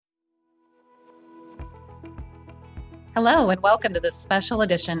Hello, and welcome to this special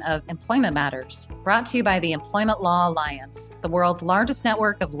edition of Employment Matters, brought to you by the Employment Law Alliance, the world's largest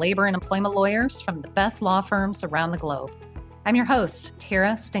network of labor and employment lawyers from the best law firms around the globe. I'm your host,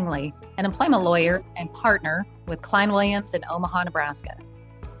 Tara Stingley, an employment lawyer and partner with Klein Williams in Omaha, Nebraska.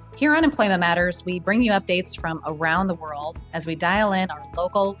 Here on Employment Matters, we bring you updates from around the world as we dial in our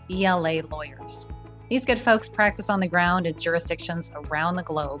local ELA lawyers. These good folks practice on the ground in jurisdictions around the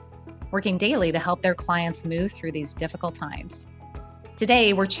globe, working daily to help their clients move through these difficult times.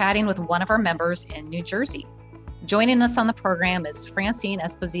 Today, we're chatting with one of our members in New Jersey. Joining us on the program is Francine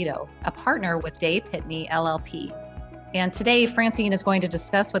Esposito, a partner with Day Pitney LLP. And today, Francine is going to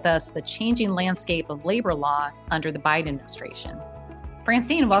discuss with us the changing landscape of labor law under the Biden administration.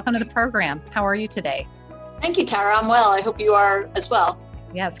 Francine, welcome to the program. How are you today? Thank you, Tara. I'm well. I hope you are as well.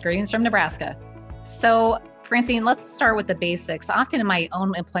 Yes, greetings from Nebraska. So, Francine, let's start with the basics. Often in my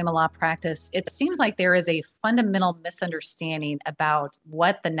own employment law practice, it seems like there is a fundamental misunderstanding about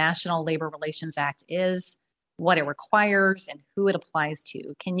what the National Labor Relations Act is, what it requires, and who it applies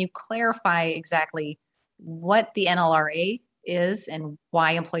to. Can you clarify exactly what the NLRA is and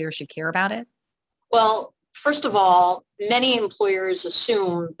why employers should care about it? Well, first of all, many employers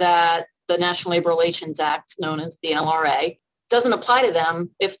assume that the National Labor Relations Act, known as the NLRA, doesn't apply to them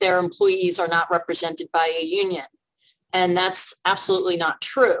if their employees are not represented by a union. And that's absolutely not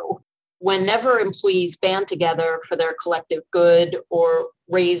true. Whenever employees band together for their collective good or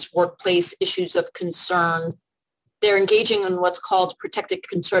raise workplace issues of concern, they're engaging in what's called protected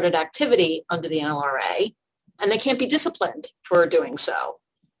concerted activity under the NLRA, and they can't be disciplined for doing so.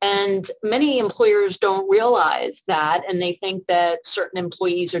 And many employers don't realize that, and they think that certain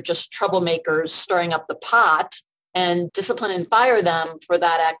employees are just troublemakers stirring up the pot and discipline and fire them for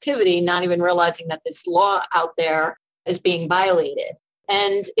that activity, not even realizing that this law out there is being violated.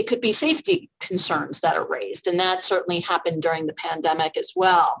 And it could be safety concerns that are raised, and that certainly happened during the pandemic as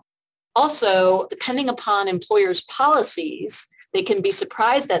well. Also, depending upon employers' policies, they can be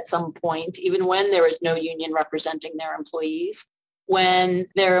surprised at some point, even when there is no union representing their employees, when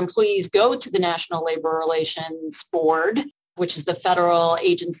their employees go to the National Labor Relations Board, which is the federal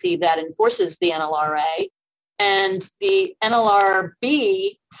agency that enforces the NLRA, and the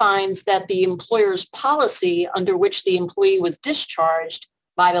NLRB finds that the employer's policy under which the employee was discharged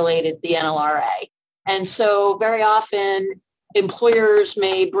violated the NLRA. And so very often employers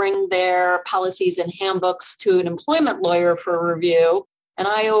may bring their policies and handbooks to an employment lawyer for review. And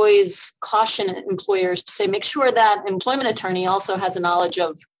I always caution employers to say, make sure that employment attorney also has a knowledge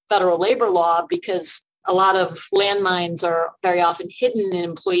of federal labor law, because a lot of landmines are very often hidden in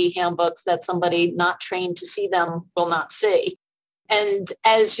employee handbooks that somebody not trained to see them will not see. And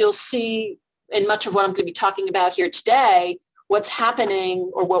as you'll see in much of what I'm going to be talking about here today, what's happening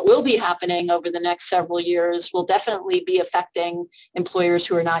or what will be happening over the next several years will definitely be affecting employers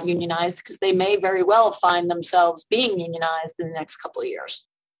who are not unionized, because they may very well find themselves being unionized in the next couple of years.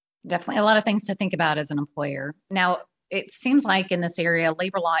 Definitely a lot of things to think about as an employer. Now, it seems like in this area,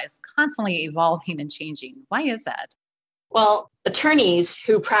 labor law is constantly evolving and changing. Why is that? Well, attorneys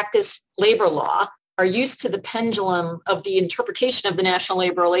who practice labor law are used to the pendulum of the interpretation of the National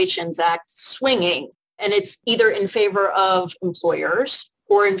Labor Relations Act swinging, and it's either in favor of employers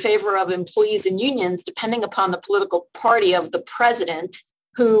or in favor of employees and unions, depending upon the political party of the president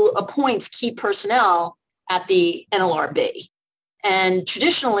who appoints key personnel at the NLRB. And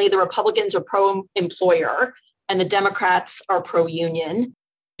traditionally, the Republicans are pro-employer and the Democrats are pro-union.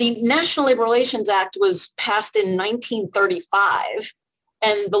 The National Labor Relations Act was passed in 1935,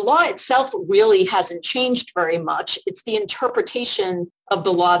 and the law itself really hasn't changed very much. It's the interpretation of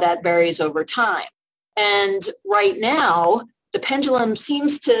the law that varies over time. And right now, the pendulum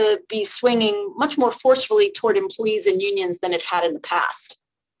seems to be swinging much more forcefully toward employees and unions than it had in the past.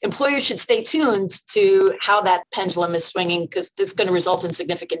 Employers should stay tuned to how that pendulum is swinging, because this is going to result in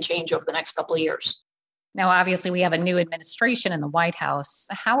significant change over the next couple of years. Now, obviously, we have a new administration in the White House.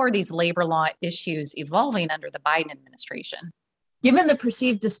 How are these labor law issues evolving under the Biden administration? Given the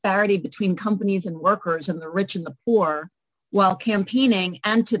perceived disparity between companies and workers and the rich and the poor, while campaigning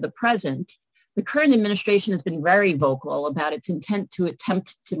and to the present, the current administration has been very vocal about its intent to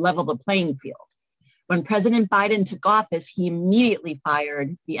attempt to level the playing field. When President Biden took office, he immediately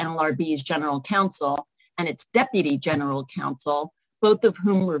fired the NLRB's general counsel and its deputy general counsel, both of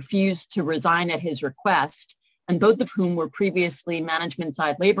whom refused to resign at his request, and both of whom were previously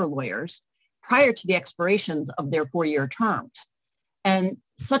management-side labor lawyers prior to the expirations of their 4-year terms. And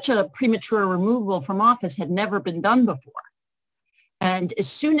such a premature removal from office had never been done before. And as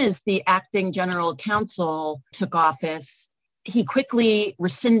soon as the acting general counsel took office, he quickly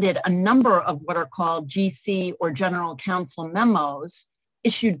rescinded a number of what are called GC or General Counsel memos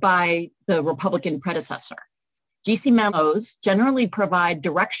issued by the Republican predecessor. GC memos generally provide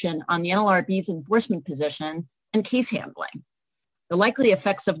direction on the NLRB's enforcement position and case handling. The likely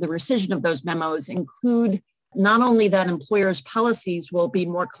effects of the rescission of those memos include not only that employers' policies will be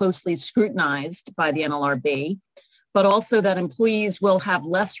more closely scrutinized by the NLRB, but also that employees will have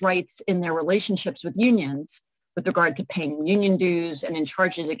less rights in their relationships with unions with regard to paying union dues and in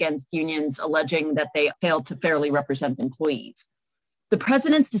charges against unions alleging that they failed to fairly represent employees. The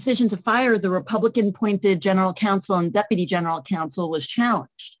president's decision to fire the Republican-appointed general counsel and deputy general counsel was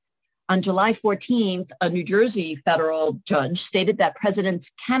challenged. On July 14th, a New Jersey federal judge stated that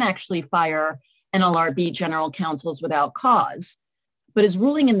presidents can actually fire NLRB general counsels without cause, but his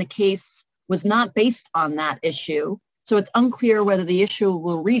ruling in the case was not based on that issue, so it's unclear whether the issue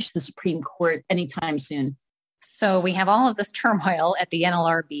will reach the Supreme Court anytime soon. So we have all of this turmoil at the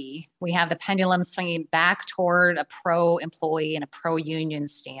NLRB. We have the pendulum swinging back toward a pro-employee and a pro-union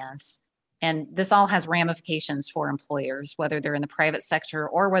stance. And this all has ramifications for employers, whether they're in the private sector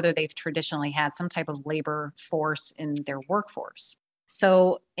or whether they've traditionally had some type of labor force in their workforce.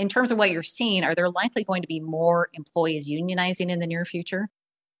 So in terms of what you're seeing, are there likely going to be more employees unionizing in the near future?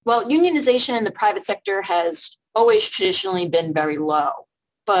 Well, unionization in the private sector has always traditionally been very low.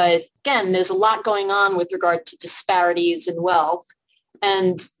 But again, there's a lot going on with regard to disparities in wealth.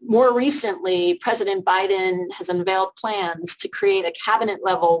 And more recently, President Biden has unveiled plans to create a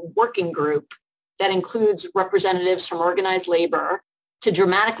cabinet-level working group that includes representatives from organized labor to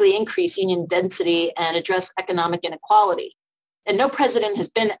dramatically increase union density and address economic inequality. And no president has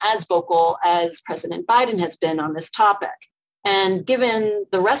been as vocal as President Biden has been on this topic. And given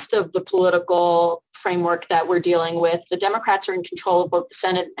the rest of the political framework that we're dealing with, the Democrats are in control of both the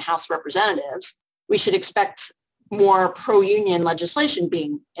Senate and House of Representatives. We should expect more pro-union legislation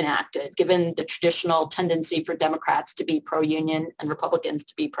being enacted, given the traditional tendency for Democrats to be pro-union and Republicans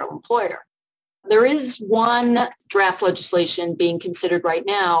to be pro-employer. There is one draft legislation being considered right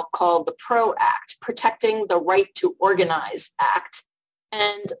now called the PRO Act, Protecting the Right to Organize Act.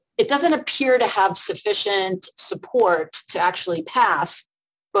 And it doesn't appear to have sufficient support to actually pass,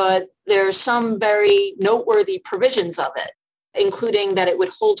 but there's some very noteworthy provisions of it, including that it would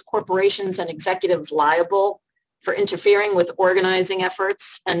hold corporations and executives liable for interfering with organizing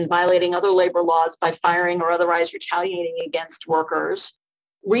efforts and violating other labor laws by firing or otherwise retaliating against workers,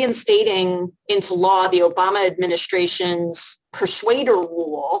 reinstating into law the Obama administration's persuader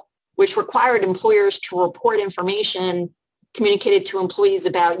rule, which required employers to report information communicated to employees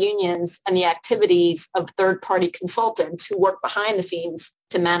about unions and the activities of third-party consultants who work behind the scenes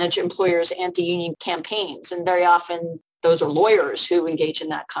to manage employers' anti-union campaigns. And very often those are lawyers who engage in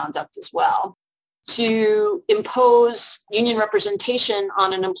that conduct as well. To impose union representation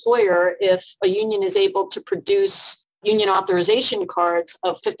on an employer if a union is able to produce union authorization cards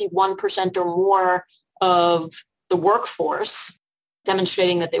of 51% or more of the workforce,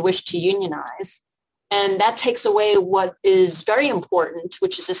 demonstrating that they wish to unionize. And that takes away what is very important,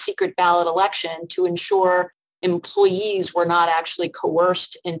 which is a secret ballot election to ensure employees were not actually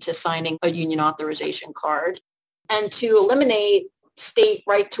coerced into signing a union authorization card, and to eliminate state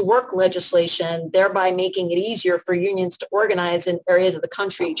right to work legislation, thereby making it easier for unions to organize in areas of the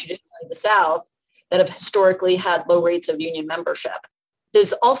country, traditionally the South, that have historically had low rates of union membership.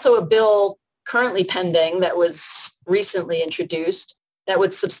 There's also a bill currently pending that was recently introduced that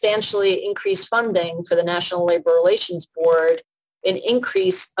would substantially increase funding for the National Labor Relations Board, an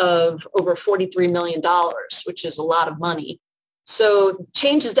increase of over $43 million, which is a lot of money. So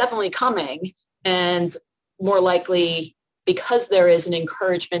change is definitely coming, and more likely, because there is an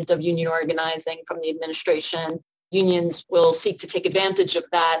encouragement of union organizing from the administration, unions will seek to take advantage of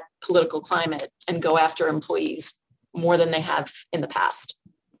that political climate and go after employees more than they have in the past.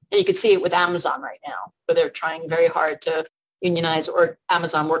 And you can see it with Amazon right now, where they're trying very hard to unionize or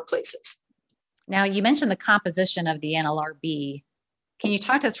Amazon workplaces. Now, you mentioned the composition of the NLRB. Can you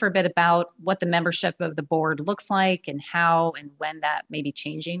talk to us for a bit about what the membership of the board looks like and how and when that may be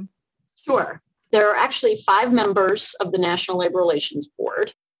changing? Sure. There are actually 5 members of the National Labor Relations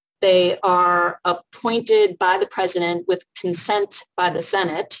Board. They are appointed by the president with consent by the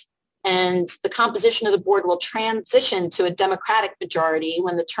Senate. And the composition of the board will transition to a Democratic majority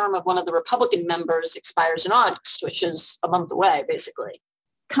when the term of one of the Republican members expires in August, which is a month away, basically.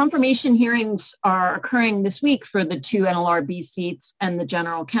 Confirmation hearings are occurring this week for the 2 NLRB seats and the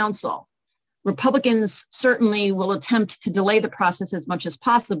general counsel. Republicans certainly will attempt to delay the process as much as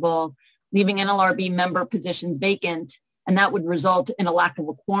possible, leaving NLRB member positions vacant, and that would result in a lack of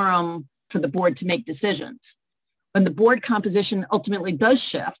a quorum for the board to make decisions. when the board composition ultimately does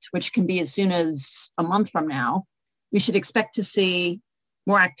shift, which can be as soon as a month from now, we should expect to see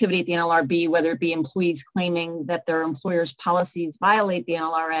more activity at the NLRB, whether it be employees claiming that their employer's policies violate the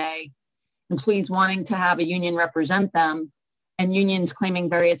NLRA, employees wanting to have a union represent them, and unions claiming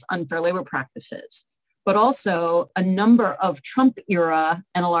various unfair labor practices. But also a number of Trump-era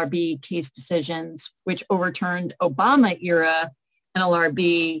NLRB case decisions, which overturned Obama-era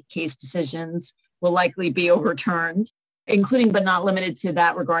NLRB case decisions, will likely be overturned, including but not limited to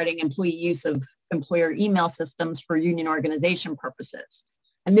that regarding employee use of employer email systems for union organization purposes.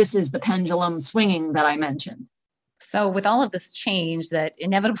 And this is the pendulum swinging that I mentioned. So with all of this change that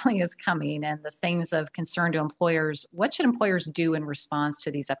inevitably is coming and the things of concern to employers, what should employers do in response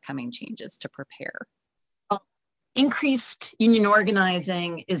to these upcoming changes to prepare? Increased union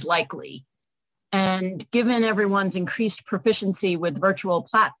organizing is likely. And given everyone's increased proficiency with virtual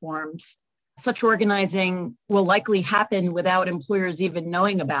platforms, such organizing will likely happen without employers even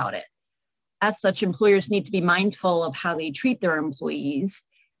knowing about it. As such, employers need to be mindful of how they treat their employees,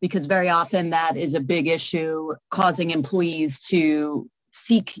 because very often that is a big issue causing employees to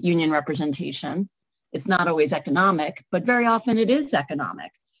seek union representation. It's not always economic, but very often it is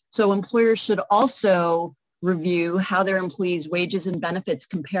economic. So employers should also review how their employees' wages and benefits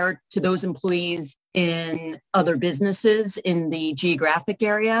compare to those employees in other businesses in the geographic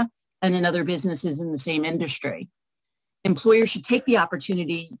area and in other businesses in the same industry. Employers should take the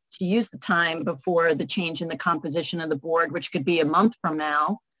opportunity to use the time before the change in the composition of the board, which could be a month from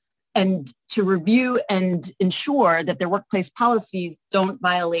now, and to review and ensure that their workplace policies don't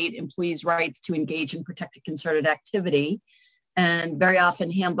violate employees' rights to engage in protected concerted activity. And very often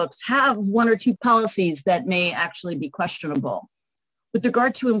handbooks have one or two policies that may actually be questionable. With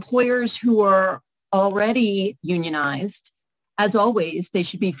regard to employers who are already unionized, as always, they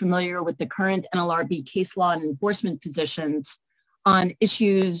should be familiar with the current NLRB case law and enforcement positions on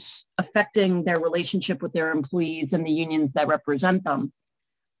issues affecting their relationship with their employees and the unions that represent them,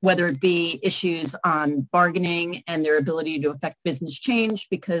 whether it be issues on bargaining and their ability to affect business change,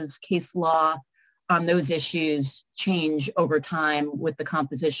 because case law on those issues change over time with the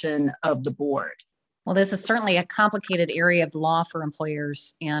composition of the board. Well, this is certainly a complicated area of law for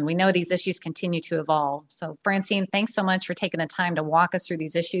employers, and we know these issues continue to evolve. So, Francine, thanks so much for taking the time to walk us through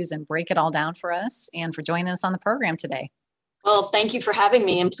these issues and break it all down for us, and for joining us on the program today. Well, thank you for having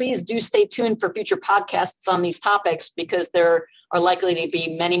me, and please do stay tuned for future podcasts on these topics, because there are likely to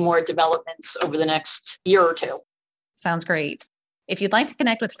be many more developments over the next year or two. Sounds great. If you'd like to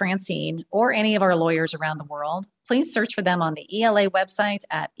connect with Francine or any of our lawyers around the world, please search for them on the ELA website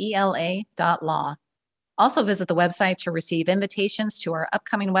at ela.law. Also visit the website to receive invitations to our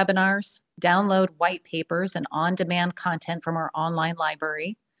upcoming webinars, download white papers and on-demand content from our online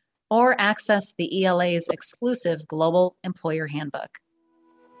library, or access the ELA's exclusive Global Employer Handbook.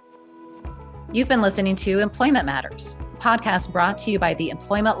 You've been listening to Employment Matters, a podcast brought to you by the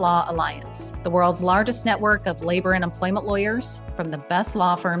Employment Law Alliance, the world's largest network of labor and employment lawyers from the best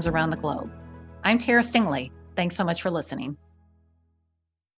law firms around the globe. I'm Tara Stingley. Thanks so much for listening.